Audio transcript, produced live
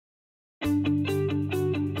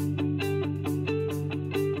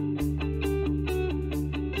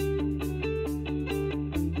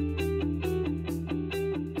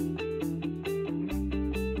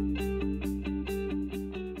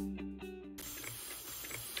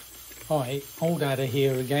Hi, Old Adder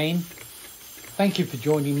here again. Thank you for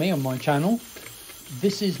joining me on my channel.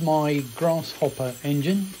 This is my Grasshopper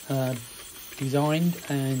engine, designed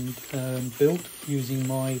and built using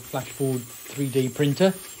my Flashforge 3D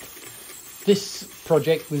printer. This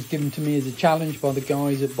project was given to me as a challenge by the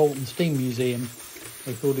guys at Bolton Steam Museum.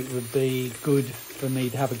 They thought it would be good for me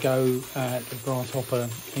to have a go at the Grasshopper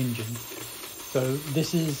engine. So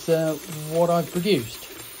this is what I've produced.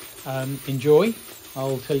 Enjoy.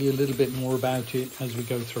 I'll tell you a little bit more about it as we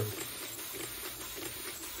go through.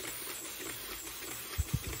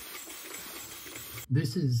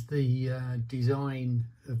 This is the design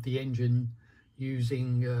of the engine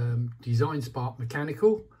using Design Spark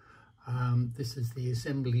Mechanical. This is the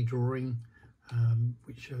assembly drawing,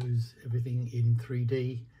 which shows everything in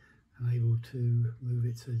 3D and able to move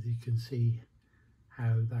it so that you can see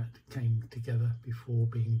how that came together before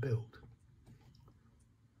being built.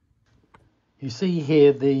 You see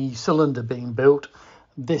here the cylinder being built.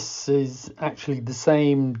 This is actually the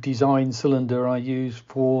same design cylinder I used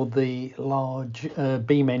for the large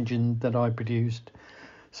beam engine that I produced.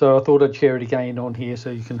 So I thought I'd share it again on here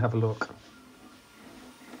so you can have a look.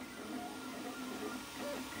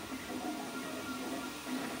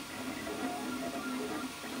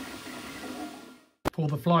 For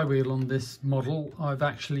the flywheel on this model, I've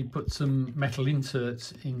actually put some metal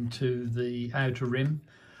inserts into the outer rim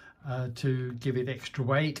to give it extra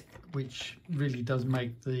weight, which really does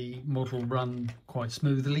make the model run quite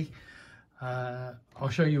smoothly. I'll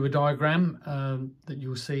show you a diagram that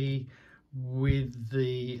you'll see with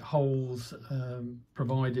the holes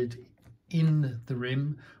provided in the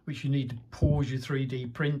rim, which you need to pause your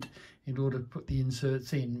 3D print in order to put the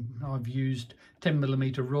inserts in. I've used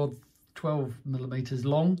 10mm rod, 12mm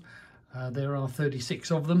long. There are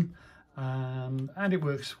 36 of them, and it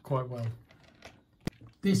works quite well.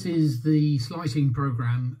 This is the slicing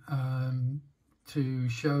program to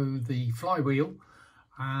show the flywheel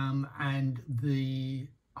and the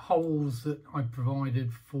holes that I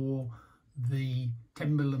provided for the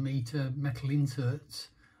 10mm metal inserts.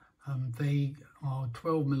 They are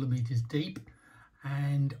 12mm deep,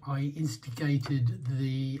 and I instigated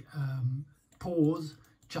the pause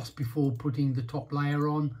just before putting the top layer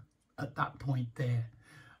on at that point there.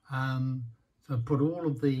 So put all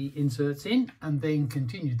of the inserts in and then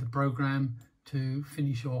continued the program to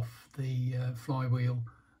finish off the flywheel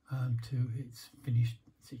to its finished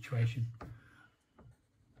situation.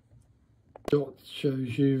 Dot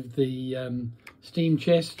shows you the steam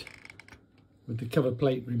chest with the cover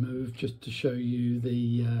plate removed, just to show you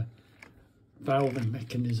the valve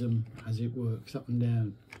mechanism as it works up and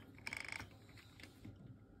down.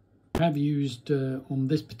 I have used on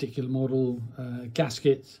this particular model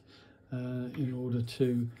gaskets in order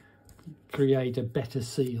to create a better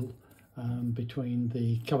seal between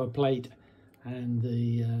the cover plate and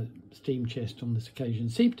the steam chest on this occasion.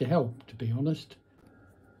 Seemed to help, to be honest.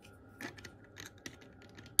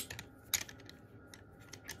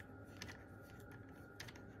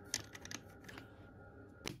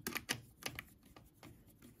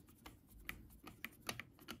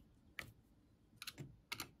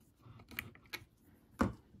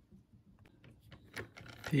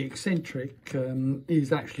 The eccentric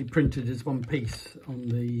is actually printed as one piece on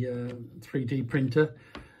the 3D printer.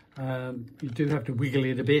 You do have to wiggle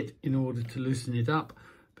it a bit in order to loosen it up,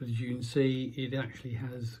 but as you can see, it actually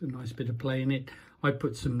has a nice bit of play in it. I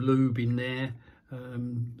put some lube in there,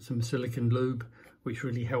 some silicone lube, which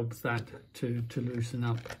really helps that to loosen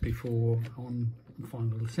up before on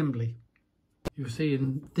final assembly. You'll see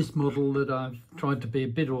in this model that I've tried to be a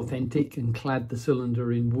bit authentic and clad the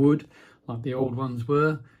cylinder in wood like the old ones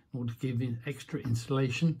were, in order to give it extra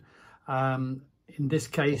insulation. In this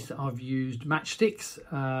case, I've used matchsticks,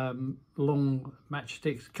 long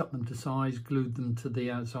matchsticks, cut them to size, glued them to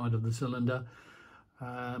the outside of the cylinder,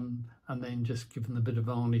 and then just given a bit of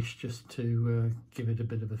varnish just to give it a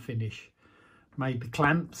bit of a finish. Made the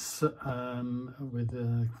clamps with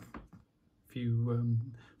a few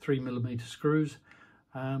 3mm screws.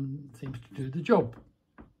 Seems to do the job.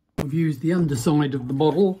 I've used the underside of the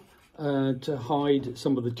model to hide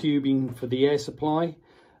some of the tubing for the air supply.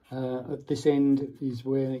 At this end is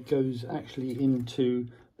where it goes actually into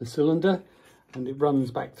the cylinder, and it runs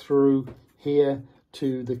back through here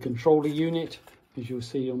to the controller unit, as you'll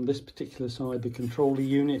see on this particular side, the controller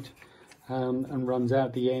unit, and runs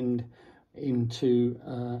out the end into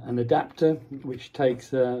an adapter, which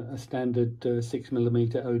takes a standard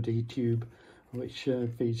 6mm OD tube, which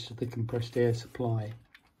feeds to the compressed air supply.